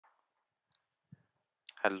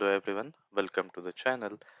Hello everyone, welcome to the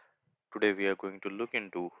channel. Today we are going to look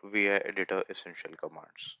into VI Editor Essential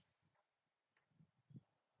Commands.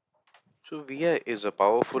 So VI is a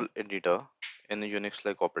powerful editor in a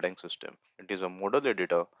Unix-like operating system. It is a modal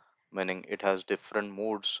editor, meaning it has different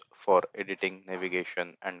modes for editing,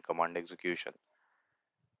 navigation, and command execution.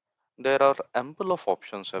 There are ample of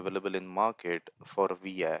options available in market for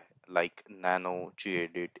VI like Nano,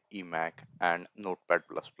 Gedit, Emac, and Notepad++.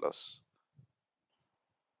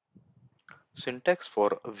 Syntax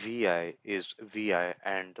for VI is VI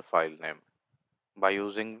and the file name, by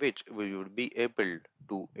using which we would be able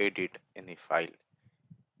to edit any file.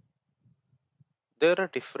 There are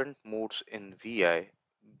different modes in VI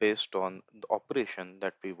based on the operation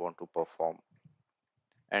that we want to perform,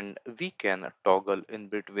 and we can toggle in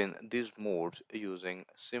between these modes using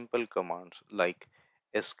simple commands like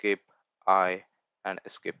escape I and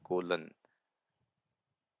escape colon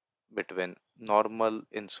between normal,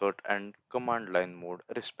 insert, and command line mode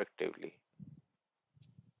respectively.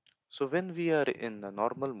 So when we are in the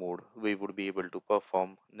normal mode, we would be able to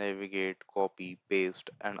perform navigate, copy, paste,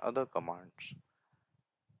 and other commands.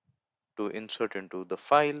 To insert into the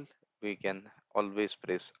file, we can always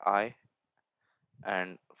press I,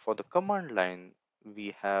 and for the command line,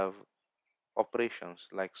 we have operations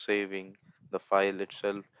like saving the file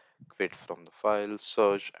itself, quit from the file,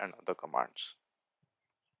 search, and other commands.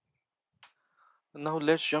 Now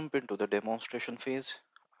let's jump into the demonstration phase.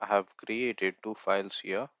 I have created two files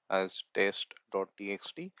here as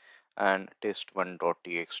test.txt and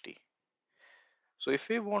test1.txt. So if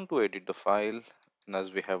we want to edit the file, and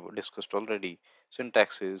as we have discussed already,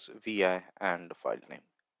 syntax is vi and the file name.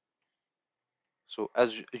 So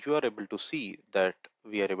as you are able to see that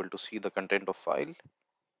we are able to see the content of file,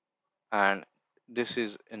 and this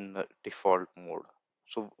is in the default mode.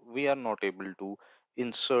 So we are not able to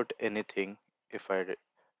insert anything if I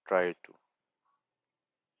try to.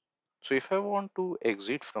 So if I want to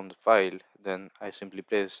exit from the file, then I simply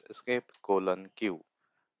press escape colon q.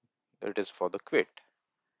 It is for the quit.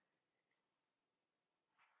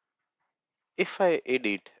 If I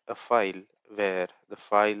edit a file where the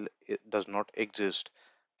file does not exist,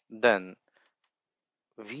 then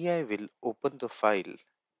VI will open the file,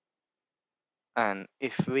 and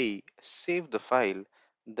if we save the file,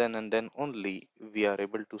 then and then only we are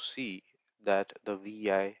able to see that the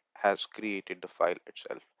VI has created the file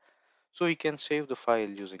itself. So we can save the file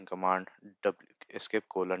using command w escape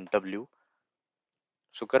colon w.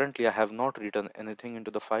 So currently I have not written anything into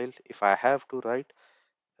the file. If I have to write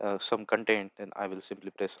some content, then I will simply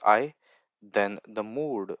press I. Then the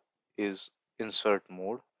mode is insert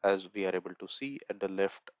mode, as we are able to see at the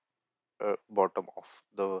left bottom of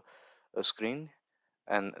the screen,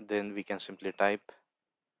 and then we can simply type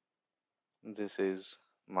this is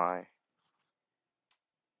my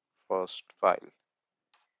first file,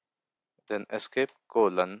 then escape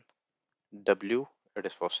colon w, it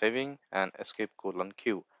is for saving, and escape colon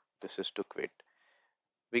q, this is to quit.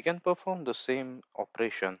 We can perform the same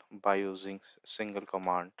operation by using single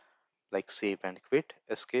command like save and quit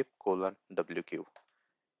escape colon wq.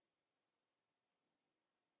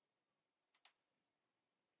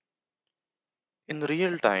 In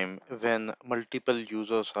real time, when multiple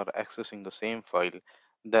users are accessing the same file,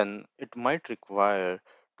 then it might require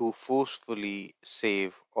to forcefully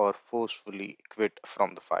save or forcefully quit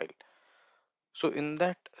from the file. So in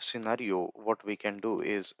that scenario, what we can do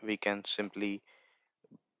is we can simply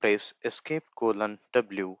press escape colon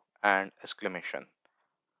W and exclamation.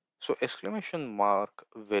 So exclamation mark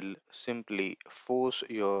will simply force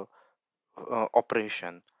your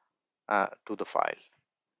operation to the file.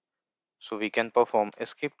 So we can perform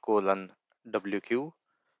escape colon WQ,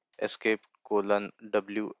 escape colon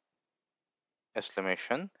W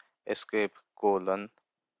exclamation, escape colon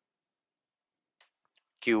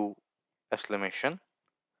Q exclamation,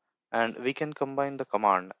 and we can combine the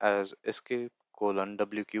command as escape colon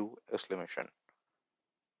WQ exclamation.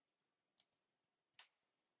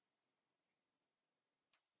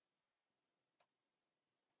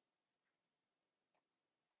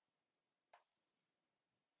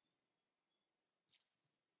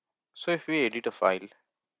 So if we edit a file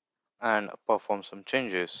and perform some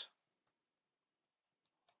changes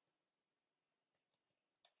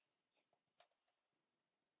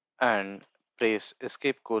and press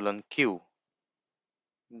escape colon Q,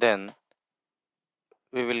 then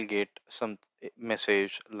we will get some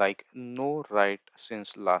message like no write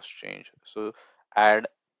since last change. So add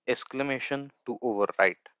exclamation to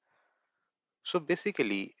overwrite. So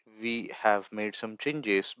basically we have made some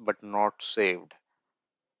changes but not saved.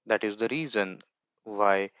 That is the reason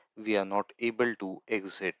why we are not able to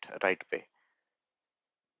exit right away.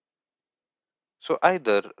 So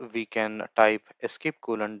either we can type escape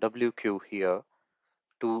colon WQ here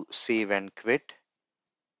to save and quit,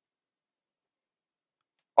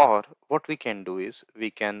 or what we can do is we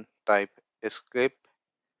can type escape.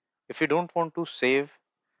 If you don't want to save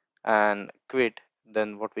and quit,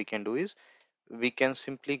 then what we can do is we can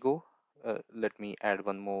simply go, let me add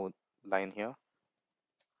one more line here.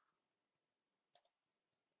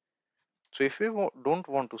 So if we don't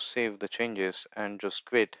want to save the changes and just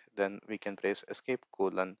quit, then we can press escape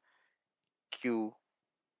colon Q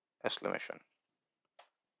exclamation.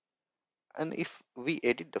 And if we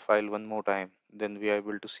edit the file one more time, then we are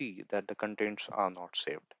able to see that the contents are not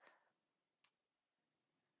saved.